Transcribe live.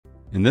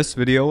In this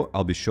video,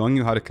 I'll be showing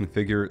you how to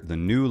configure the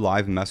new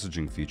live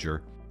messaging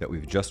feature that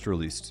we've just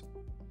released.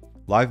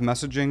 Live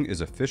messaging is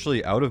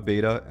officially out of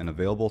beta and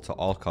available to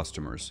all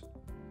customers.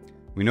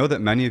 We know that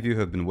many of you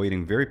have been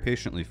waiting very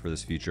patiently for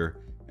this feature,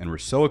 and we're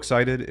so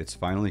excited it's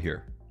finally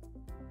here.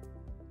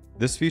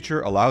 This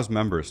feature allows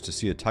members to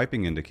see a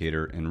typing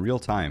indicator in real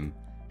time,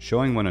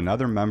 showing when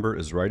another member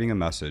is writing a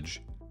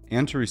message,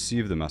 and to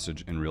receive the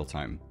message in real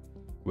time,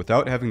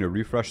 without having to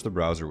refresh the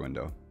browser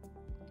window.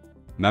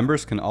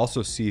 Members can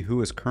also see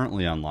who is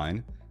currently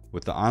online,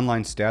 with the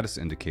online status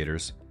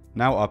indicators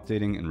now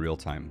updating in real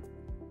time.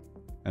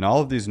 And all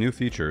of these new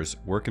features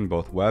work in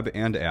both web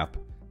and app,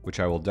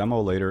 which I will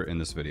demo later in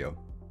this video.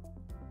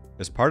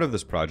 As part of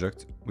this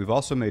project, we've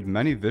also made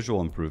many visual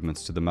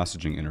improvements to the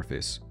messaging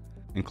interface,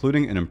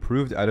 including an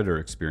improved editor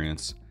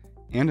experience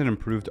and an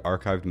improved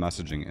archived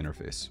messaging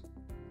interface.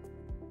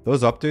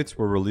 Those updates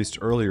were released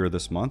earlier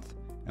this month,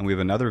 and we have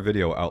another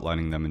video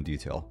outlining them in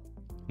detail.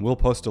 We'll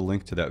post a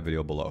link to that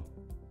video below.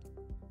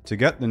 To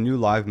get the new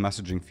live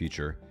messaging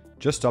feature,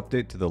 just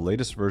update to the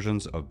latest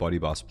versions of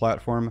BuddyBoss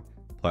Platform,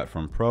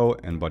 Platform Pro,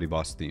 and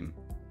BuddyBoss Theme.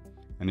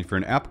 And if you're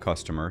an app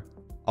customer,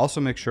 also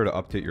make sure to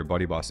update your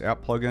BuddyBoss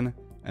app plugin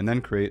and then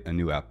create a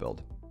new app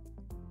build.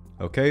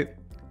 Okay,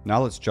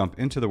 now let's jump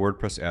into the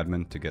WordPress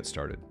admin to get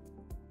started.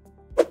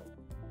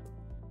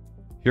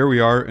 Here we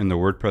are in the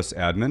WordPress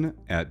admin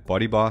at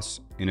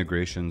BuddyBoss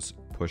Integrations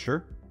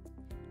Pusher.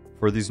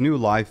 For these new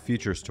live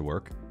features to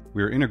work,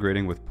 we are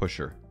integrating with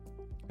Pusher,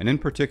 and in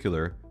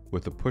particular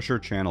with the Pusher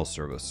Channels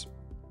service.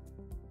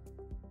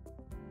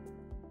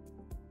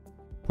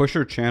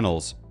 Pusher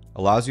Channels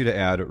allows you to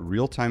add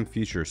real-time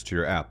features to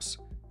your apps,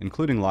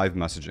 including live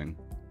messaging.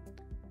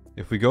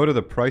 If we go to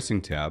the Pricing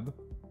tab,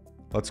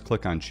 let's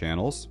click on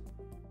Channels.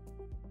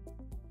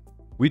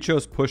 We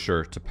chose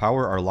Pusher to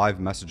power our live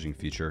messaging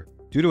feature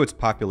due to its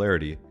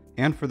popularity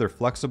and for their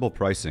flexible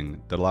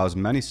pricing that allows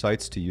many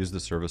sites to use the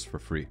service for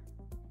free.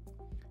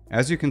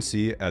 As you can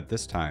see at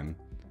this time,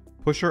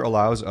 Pusher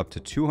allows up to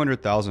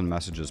 200,000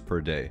 messages per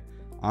day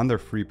on their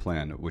free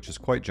plan, which is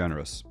quite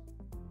generous.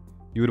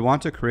 You would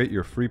want to create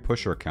your free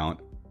Pusher account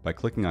by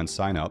clicking on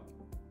Sign Up.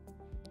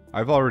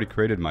 I've already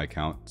created my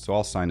account, so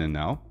I'll sign in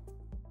now.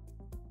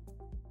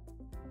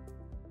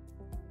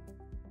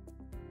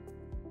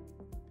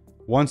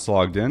 Once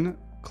logged in,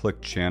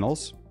 click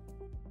Channels,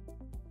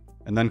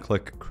 and then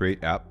click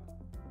Create App.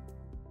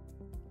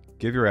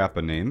 Give your app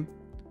a name.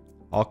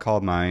 I'll call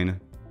mine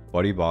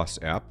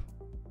BuddyBoss App.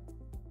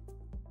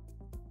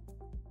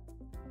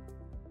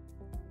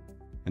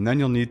 And then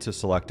you'll need to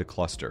select a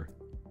cluster.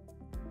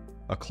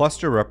 A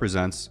cluster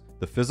represents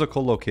the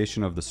physical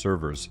location of the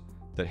servers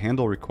that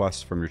handle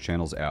requests from your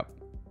channel's app.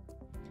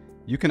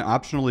 You can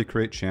optionally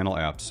create channel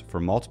apps for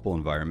multiple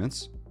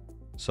environments,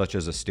 such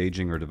as a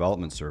staging or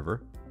development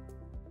server.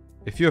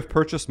 If you have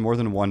purchased more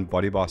than one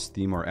BuddyBoss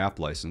theme or app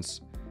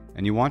license,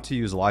 and you want to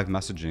use live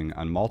messaging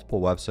on multiple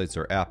websites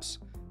or apps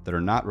that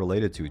are not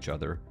related to each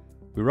other,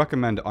 we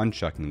recommend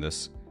unchecking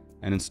this,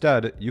 and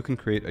instead you can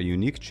create a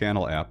unique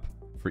channel app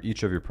for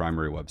each of your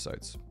primary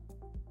websites.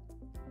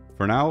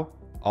 For now,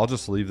 I'll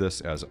just leave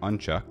this as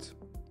unchecked.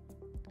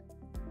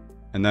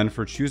 And then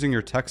for choosing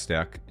your tech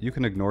stack, you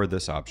can ignore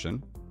this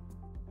option,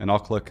 and I'll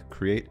click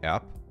Create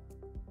App.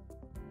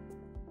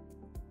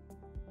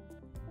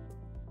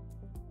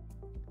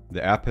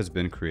 The app has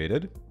been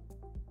created,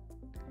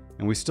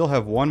 and we still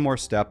have one more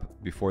step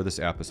before this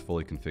app is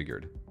fully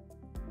configured.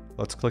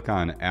 Let's click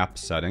on App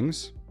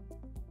Settings,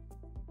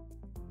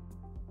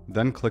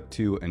 then click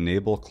to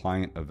Enable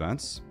Client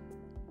Events,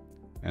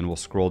 and we'll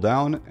scroll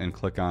down and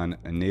click on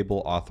Enable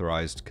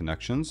Authorized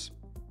Connections,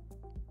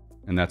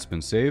 and that's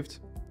been saved.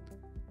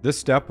 This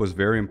step was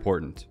very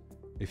important.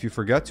 If you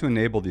forget to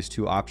enable these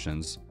two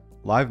options,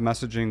 live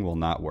messaging will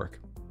not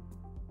work.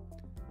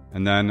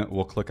 And then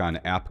we'll click on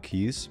App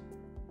Keys,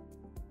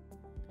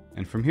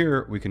 and from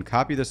here we can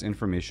copy this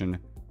information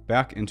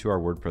back into our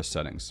WordPress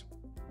settings.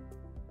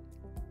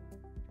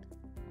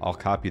 I'll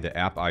copy the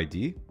app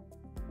ID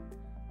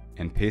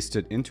and paste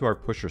it into our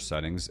Pusher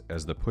settings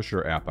as the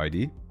Pusher app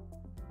ID.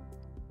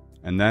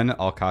 And then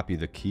I'll copy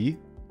the key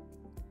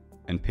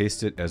and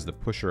paste it as the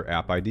Pusher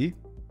app ID.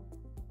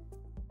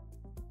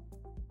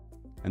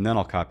 And then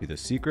I'll copy the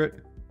secret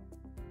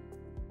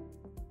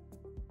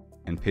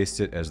and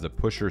paste it as the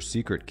Pusher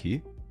secret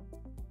key.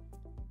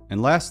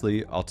 And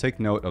lastly, I'll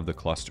take note of the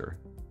cluster.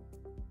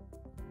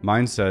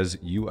 Mine says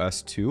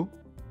US2,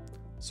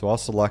 so I'll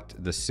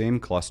select the same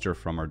cluster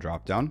from our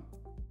dropdown.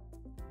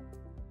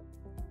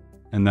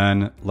 And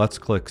then let's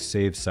click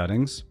Save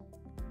Settings.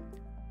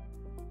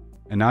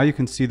 And now you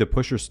can see the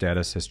Pusher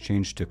status has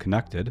changed to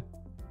connected.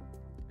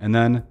 And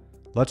then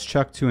let's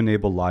check to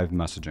enable live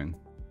messaging.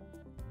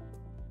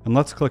 And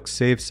let's click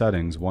Save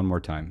Settings one more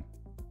time.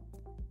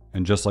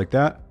 And just like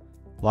that,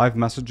 live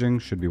messaging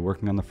should be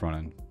working on the front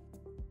end.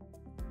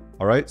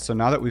 Alright, so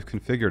now that we've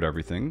configured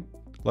everything,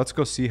 let's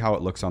go see how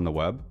it looks on the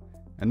web,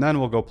 and then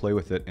we'll go play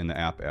with it in the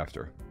app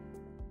after.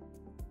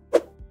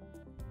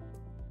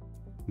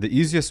 The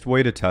easiest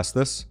way to test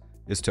this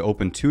is to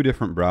open two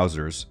different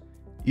browsers,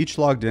 each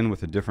logged in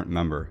with a different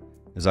member,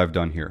 as I've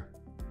done here.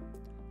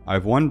 I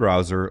have one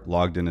browser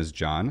logged in as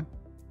John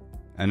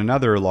and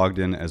another logged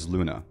in as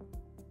Luna.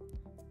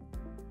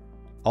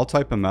 I'll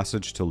type a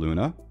message to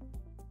Luna.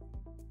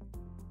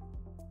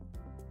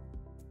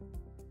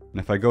 And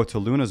if I go to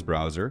Luna's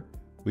browser,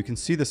 we can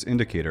see this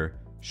indicator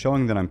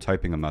showing that I'm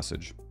typing a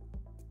message.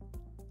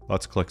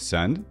 Let's click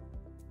send.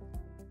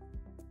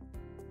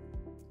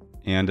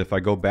 And if I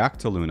go back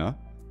to Luna,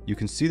 you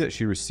can see that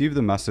she received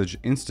the message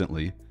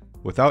instantly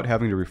without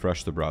having to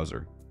refresh the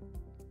browser.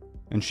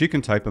 And she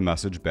can type a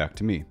message back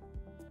to me.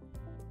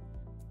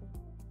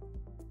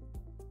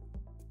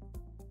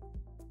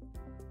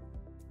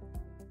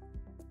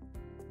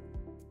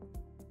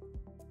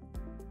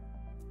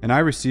 And I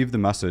received the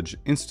message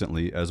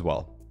instantly as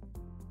well.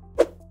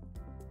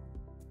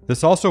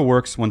 This also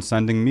works when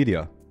sending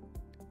media.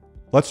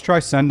 Let's try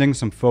sending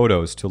some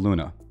photos to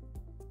Luna.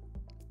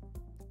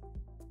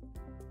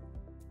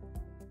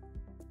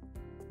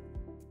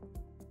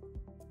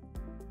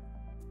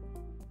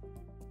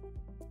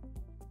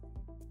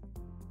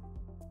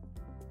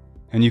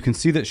 And you can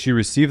see that she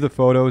received the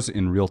photos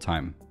in real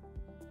time.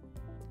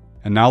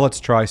 And now let's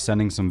try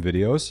sending some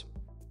videos.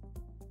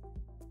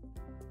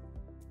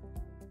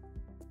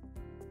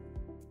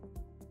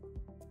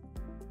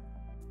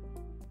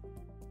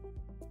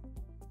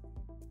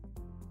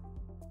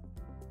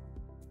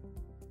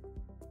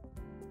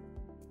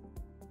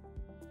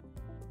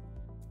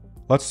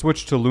 Let's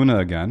switch to Luna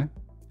again,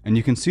 and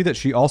you can see that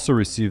she also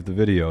received the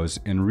videos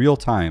in real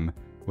time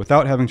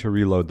without having to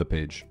reload the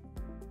page.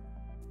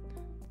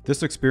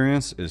 This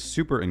experience is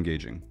super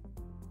engaging.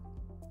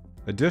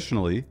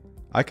 Additionally,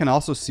 I can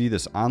also see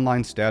this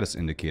online status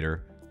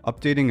indicator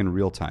updating in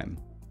real time.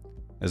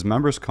 As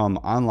members come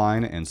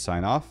online and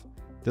sign off,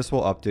 this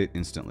will update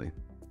instantly.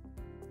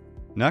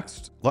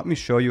 Next, let me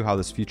show you how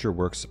this feature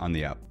works on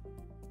the app.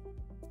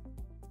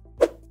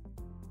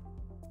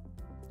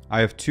 I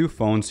have two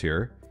phones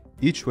here,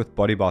 each with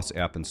BuddyBoss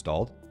app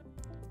installed.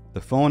 The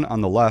phone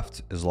on the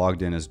left is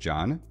logged in as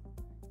John,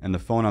 and the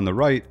phone on the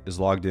right is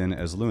logged in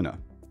as Luna.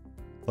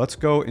 Let's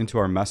go into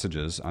our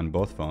messages on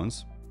both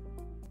phones.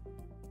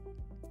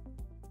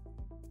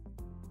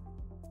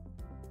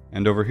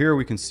 And over here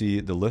we can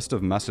see the list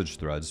of message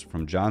threads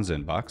from John's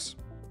inbox.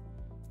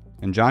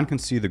 And John can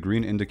see the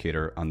green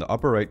indicator on the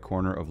upper right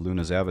corner of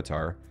Luna's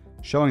avatar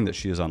showing that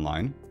she is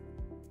online.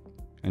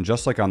 And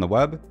just like on the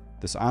web,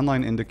 this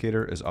online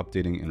indicator is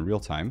updating in real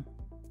time.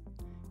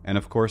 And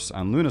of course,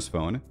 on Luna's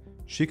phone,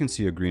 she can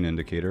see a green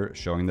indicator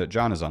showing that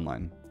John is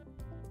online.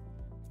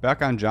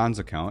 Back on John's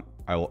account,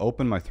 I will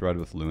open my thread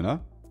with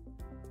Luna,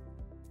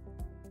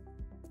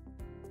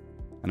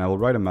 and I will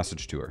write a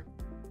message to her.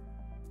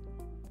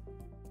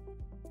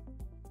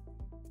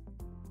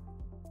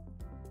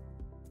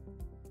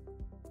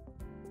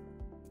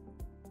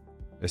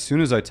 As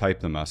soon as I type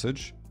the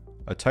message,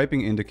 a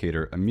typing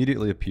indicator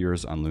immediately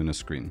appears on Luna's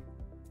screen.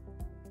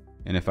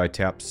 And if I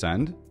tap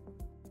send,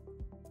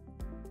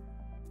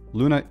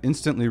 Luna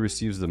instantly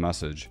receives the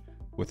message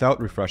without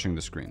refreshing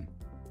the screen.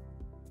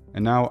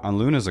 And now on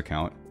Luna's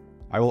account,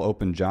 I will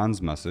open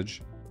John's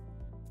message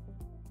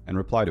and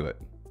reply to it.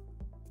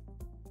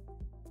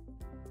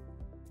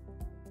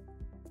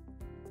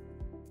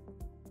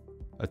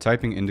 A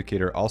typing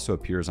indicator also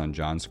appears on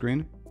John's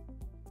screen.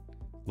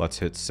 Let's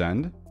hit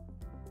send.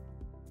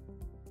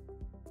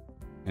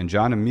 And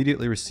John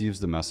immediately receives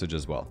the message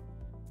as well.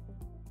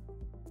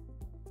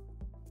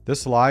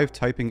 This live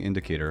typing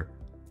indicator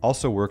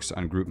also works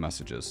on group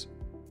messages.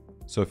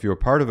 So if you're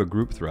part of a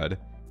group thread,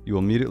 you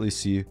will immediately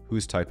see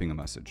who's typing a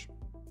message.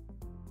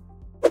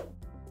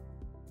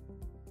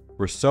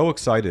 We're so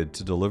excited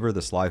to deliver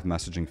this live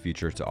messaging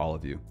feature to all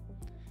of you.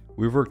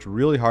 We've worked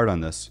really hard on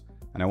this,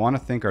 and I want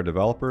to thank our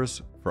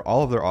developers for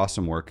all of their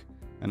awesome work,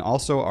 and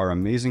also our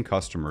amazing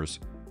customers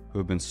who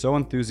have been so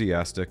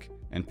enthusiastic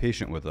and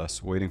patient with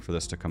us waiting for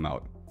this to come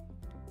out.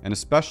 And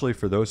especially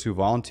for those who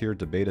volunteered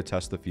to beta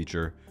test the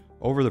feature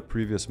over the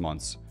previous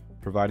months,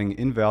 providing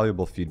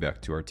invaluable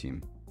feedback to our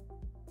team.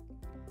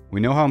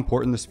 We know how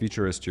important this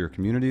feature is to your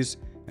communities,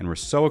 and we're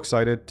so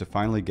excited to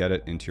finally get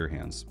it into your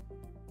hands.